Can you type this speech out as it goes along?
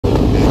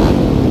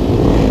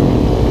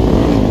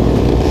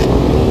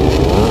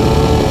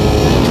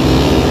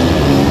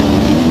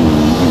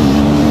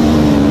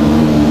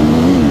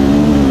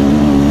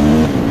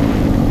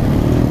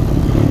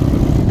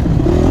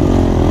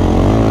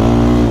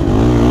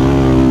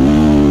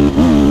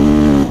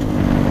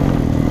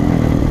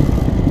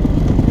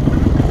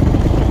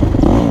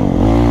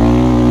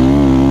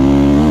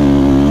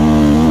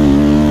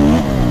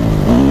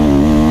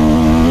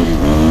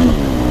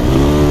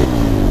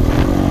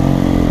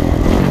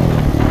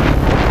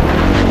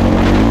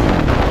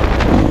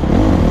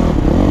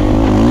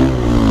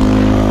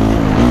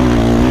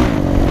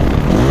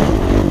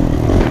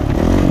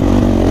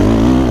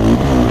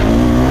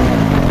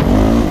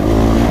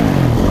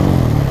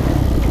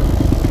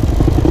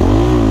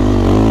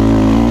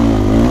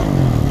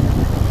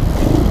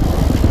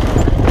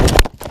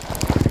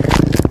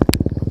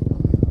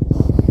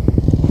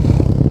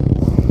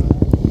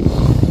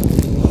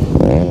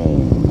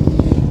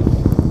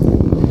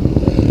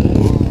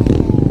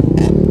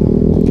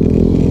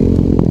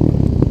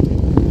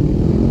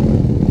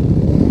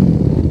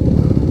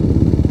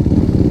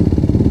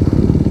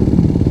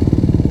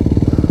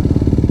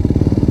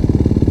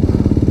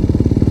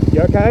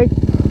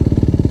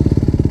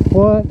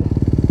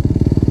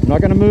not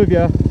going to move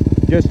you.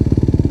 Just,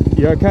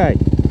 you okay?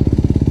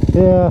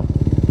 Yeah.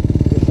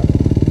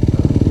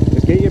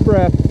 Just get your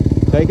breath.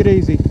 Take it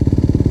easy.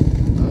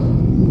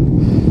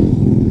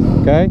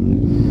 Okay?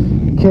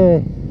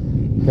 Okay.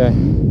 Okay.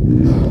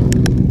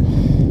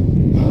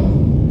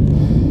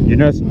 You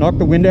just knock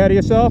the wind out of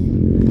yourself?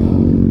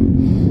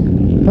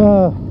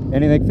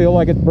 Anything feel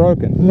like it's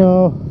broken?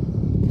 No.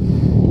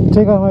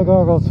 Take off my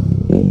goggles.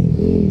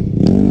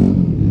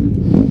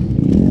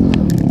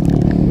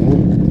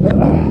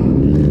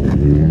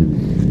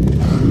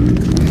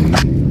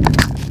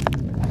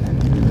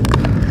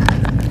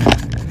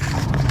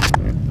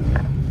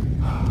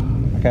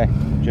 Okay,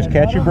 just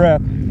catch your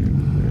breath.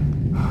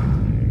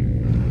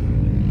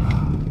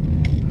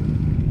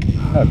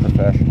 Not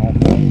professional.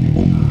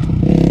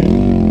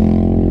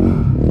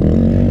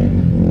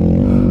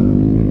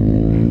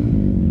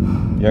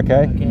 You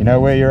okay? You know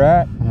where you're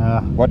at?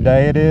 Yeah. What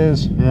day it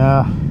is?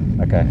 Yeah.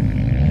 Okay.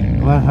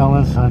 Glen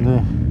Helen Sunday.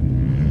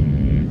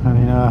 I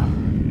mean,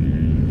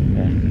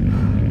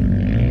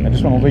 I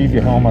just want to leave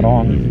your helmet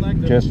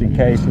on just in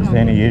case there's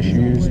any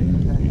issues.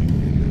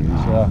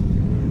 So,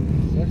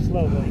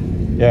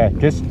 yeah,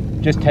 just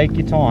take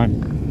your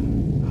time.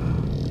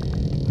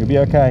 You'll be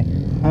okay.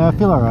 yeah, I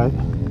feel all right.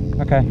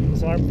 Okay.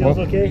 This arm feels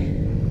okay?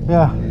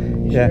 Yeah.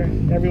 Yeah. Sure?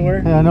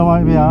 Everywhere? Yeah, no,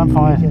 yeah, I'm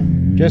fine.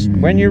 Just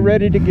when you're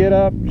ready to get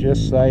up,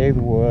 just say the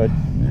word.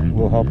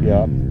 We'll help you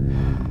up.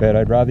 But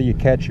I'd rather you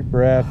catch your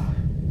breath.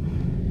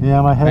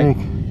 Yeah, my headache.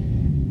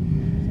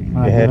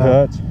 Your head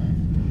hurts?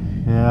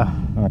 Yeah.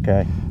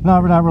 Okay.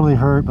 Not really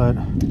hurt, but...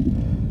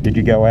 Did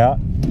you go out?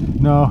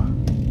 No.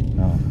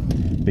 No.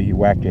 But you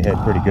whacked your head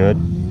pretty good?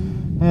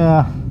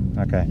 Yeah.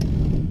 Okay.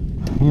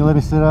 Can you let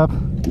me sit up?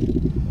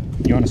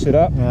 You want to sit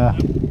up? Yeah.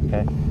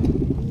 Okay.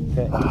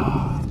 Okay.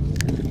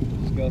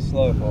 Just go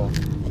slow, Paul.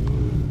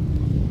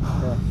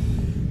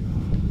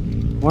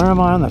 Where am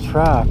I on the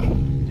track?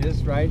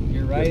 Just right,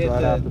 you're right Just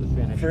right at after the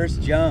finish.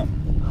 first jump.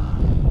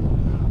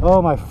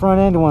 Oh, my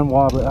front end went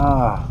wobbly.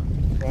 Ah.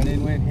 Front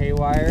end went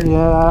haywire.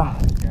 Yeah.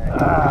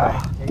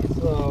 Okay. Take it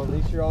slow. At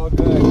least you're all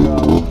good,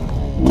 bro.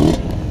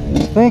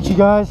 Thanks, you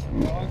guys.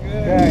 You're all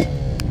good. Okay.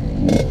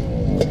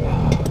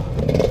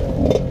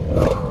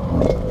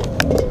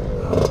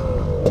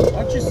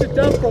 Why don't you sit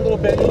down for a little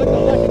bit? You're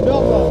looking like a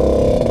belt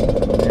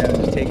load. Yeah,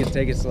 just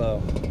take it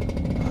slow.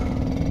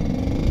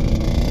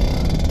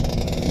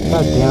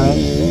 God damn it.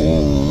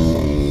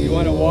 You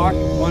want to walk?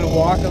 Want to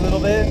walk a little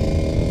bit?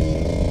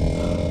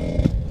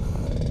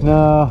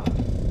 No.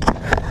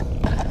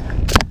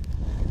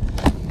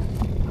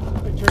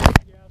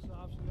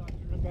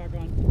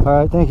 All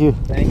right, thank you.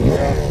 Thank you,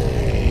 bro.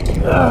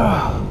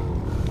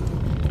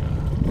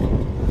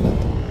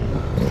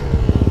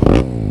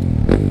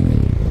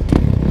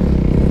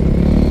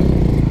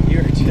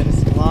 You're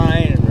just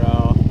flying,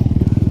 bro.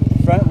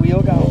 Front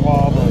wheel got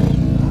wobbled.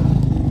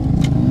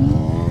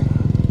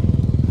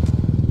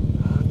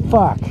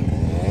 Fuck.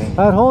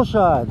 That hole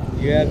shot.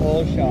 You had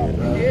hole shot,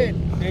 bro. You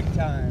did. Big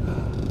time.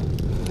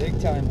 Big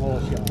time hole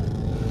shot.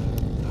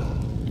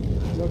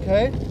 You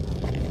okay?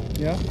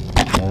 Yeah?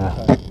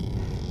 Yeah.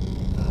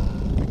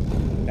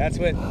 That's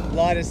what a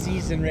lot of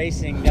season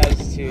racing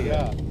does to you.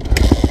 Yeah.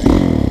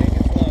 Take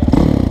it slow.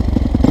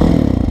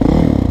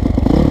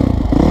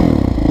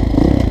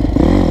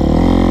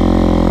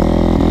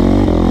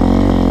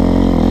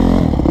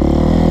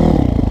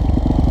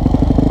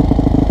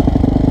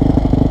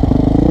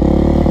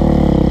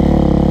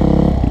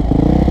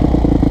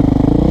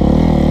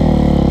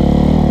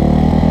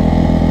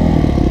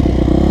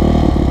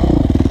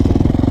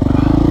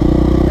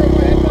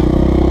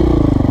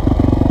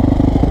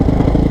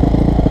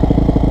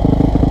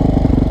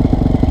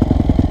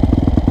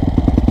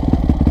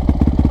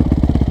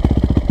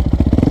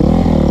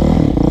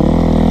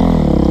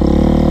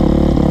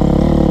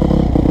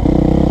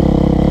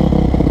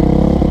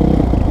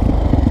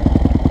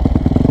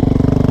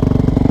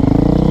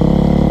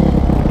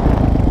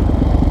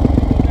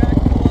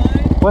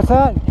 What's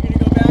that? You gonna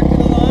go back to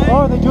the line? Oh,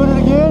 are they doing it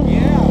again?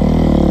 Yeah.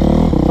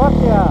 Fuck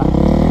yeah.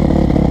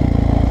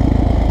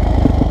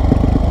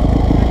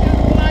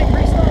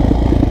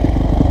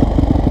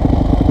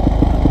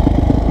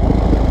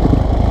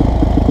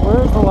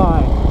 Where's the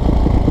line?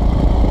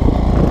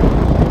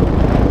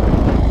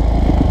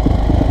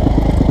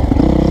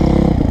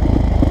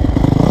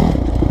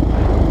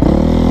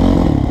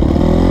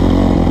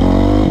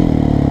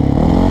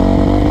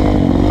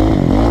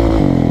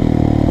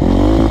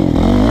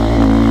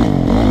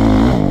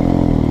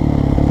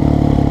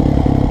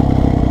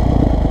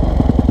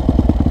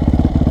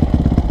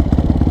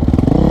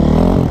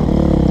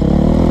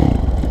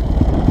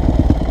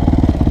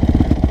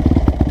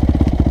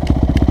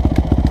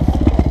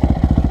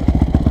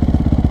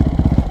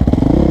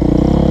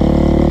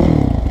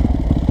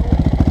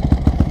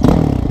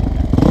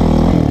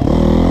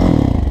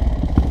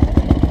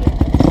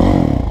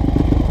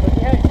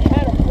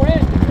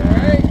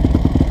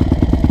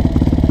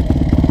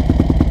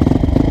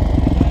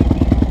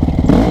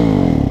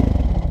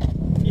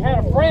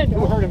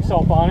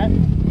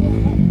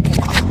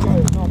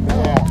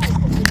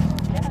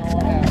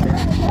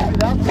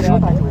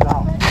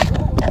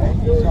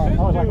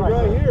 was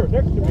right here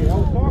next to me. I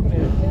was talking to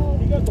him.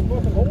 He got the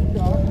fucking hole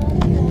shot,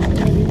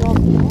 and he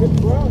knocked hit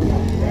the ground.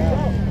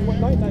 What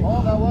night?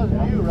 Oh, that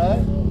wasn't you, right?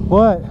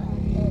 What?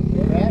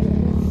 Right?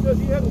 He says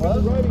he hasn't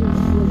been driving in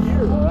for a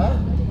year. Right?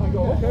 I go,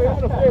 okay, I'm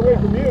gonna stay away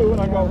from you.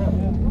 And I go,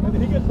 and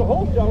then he gets the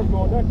hole shot. I'm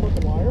going, that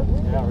fucking liar.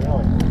 Yeah,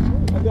 really.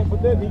 And then, but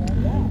then he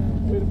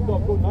made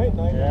himself go night.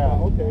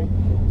 Yeah. Okay,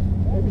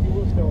 maybe he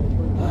was telling the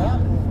truth.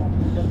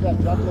 Just that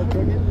chocolate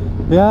cricket?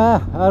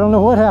 Yeah, I don't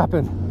know what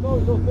happened.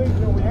 Those things,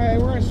 you know, when Alright,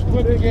 we're gonna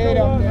split the gate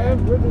up I there.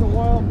 haven't ridden in a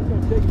while. I'm just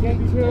gonna take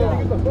it easy. Yeah,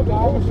 he gets the fucking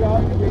hole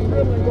shot. He gets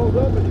driven and goes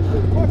up and he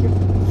says, fucking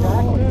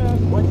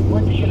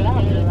Once you get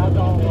out there, that's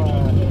all.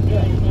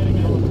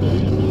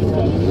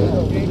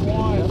 Gate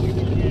 1.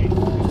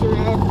 Mr.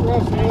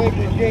 Across the lake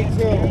is gate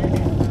 2.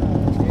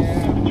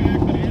 Yeah.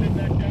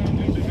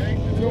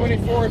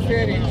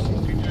 2450s.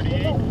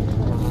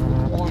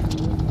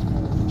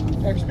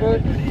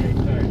 Expert. 1.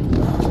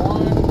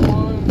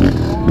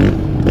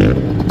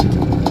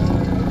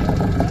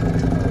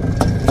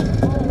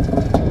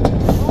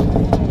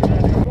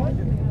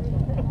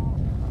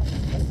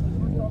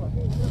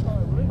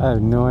 I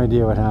have no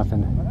idea what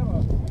happened.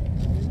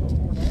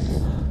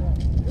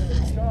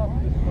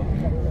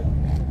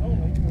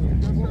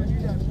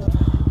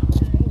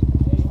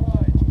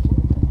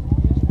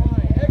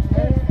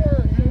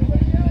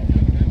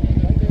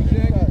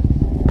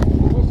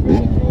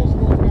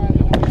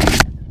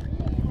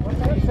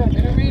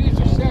 Intermediates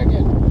are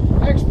second.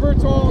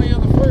 Experts only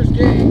on the first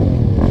game.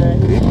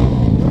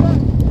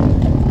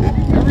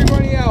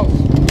 Everybody else.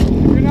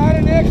 If you're not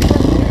an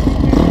expert,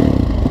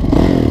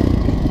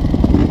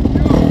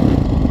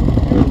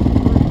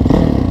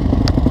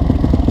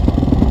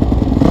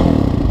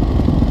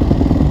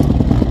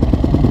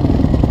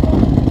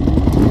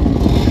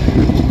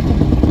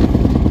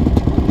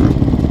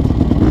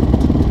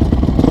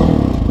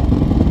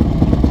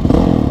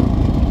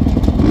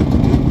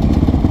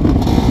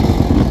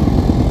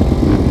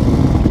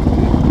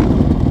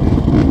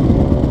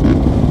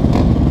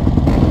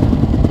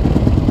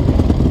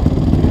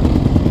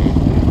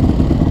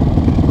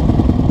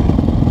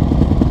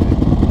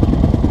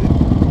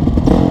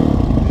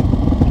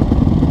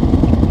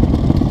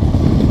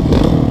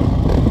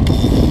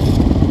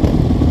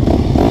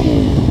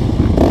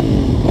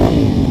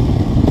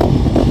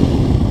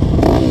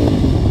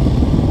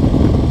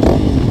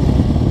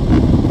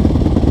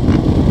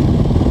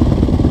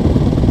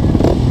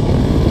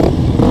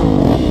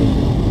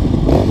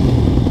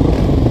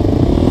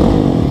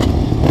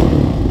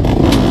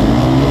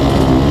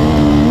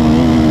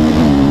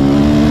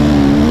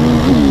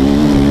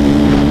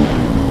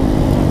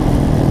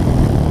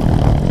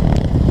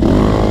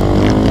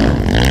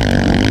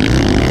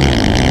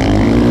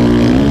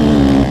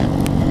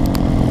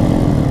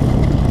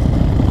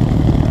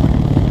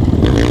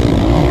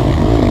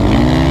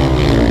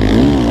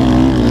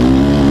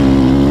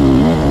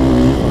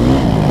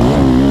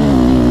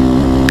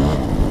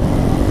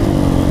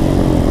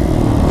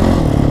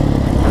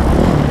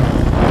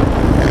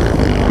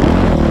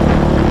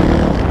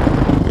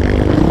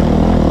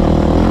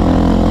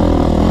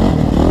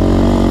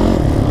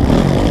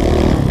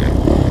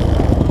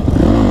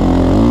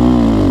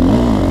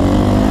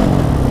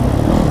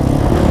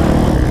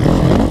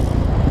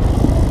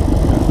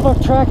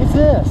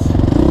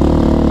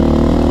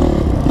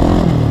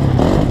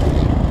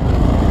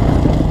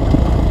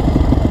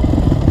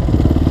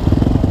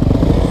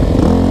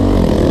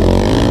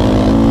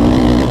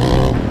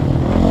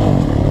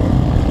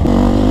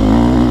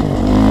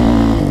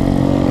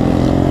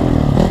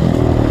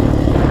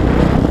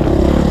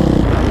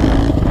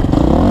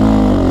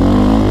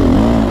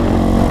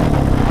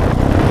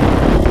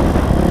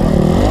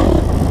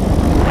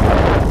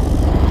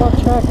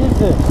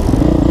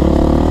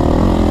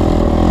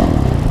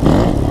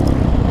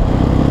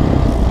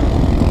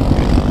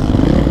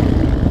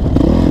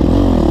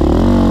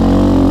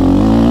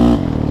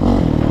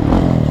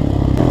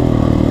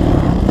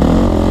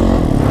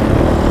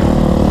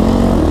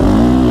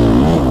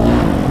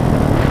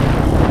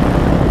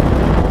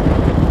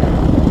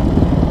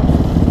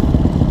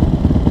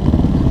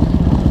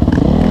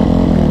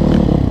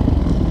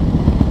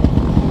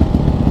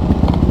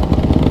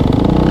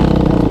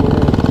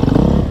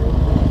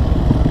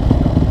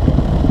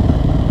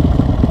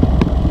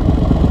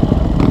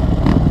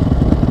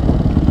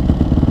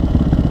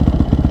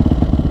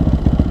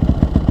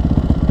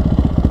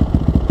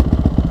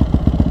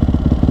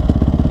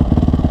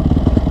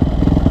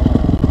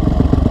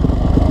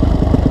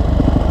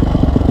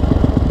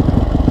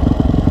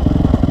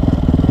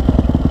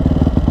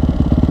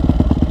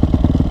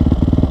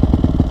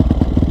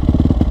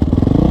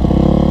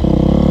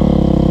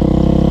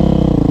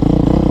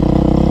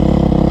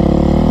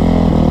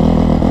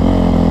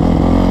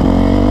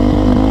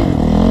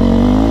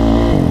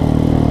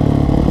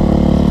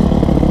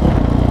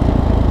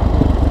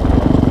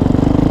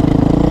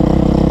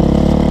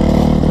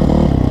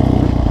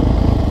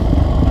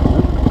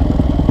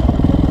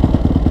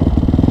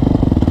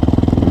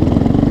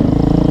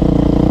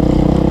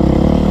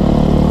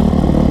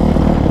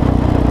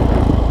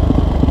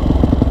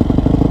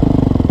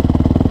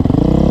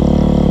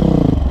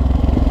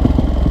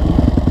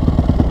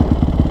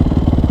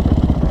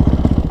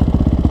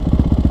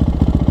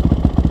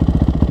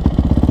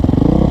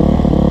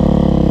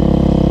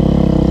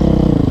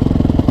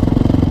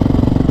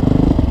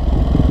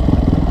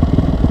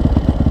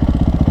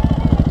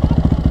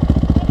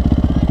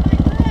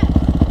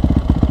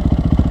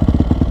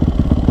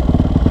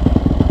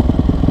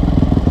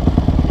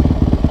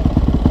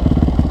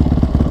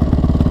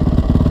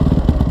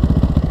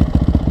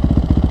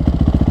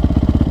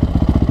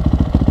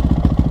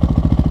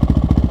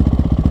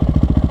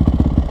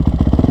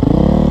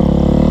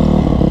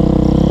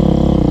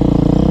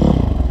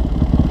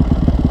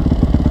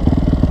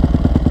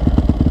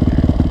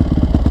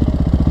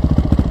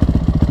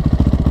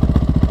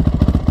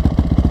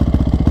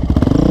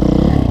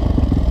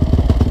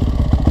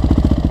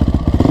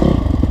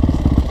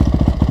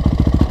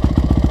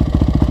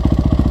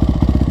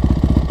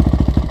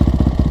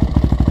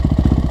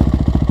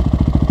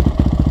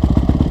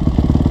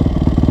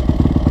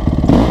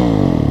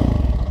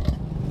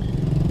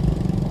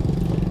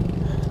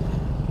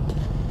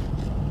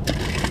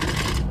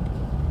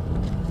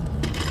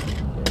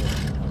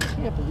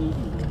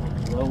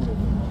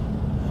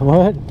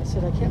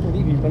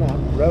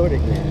 road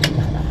again. Did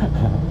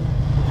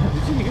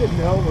you even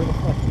know where the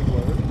fuck you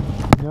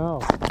were?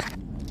 No.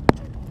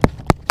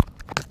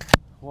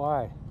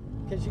 Why?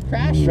 Because you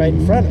crashed right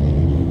in front of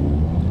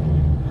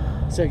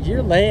me. So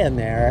you're laying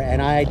there,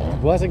 and I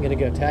wasn't going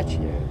to go touch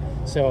you.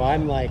 So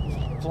I'm like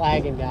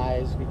flagging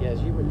guys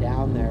because you were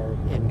down there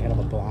in kind of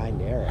a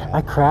blind area.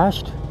 I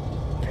crashed?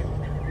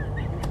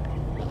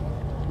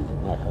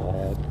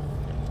 Knucklehead.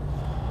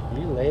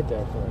 You laid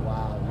there for a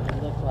while, and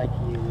you looked like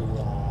you,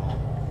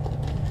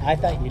 I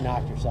thought you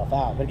knocked yourself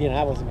out. But again,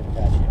 I wasn't going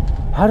to touch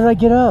you. How did I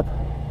get up?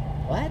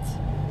 What?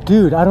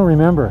 Dude, I don't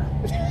remember.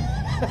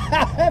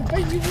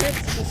 But you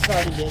just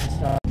started getting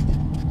started.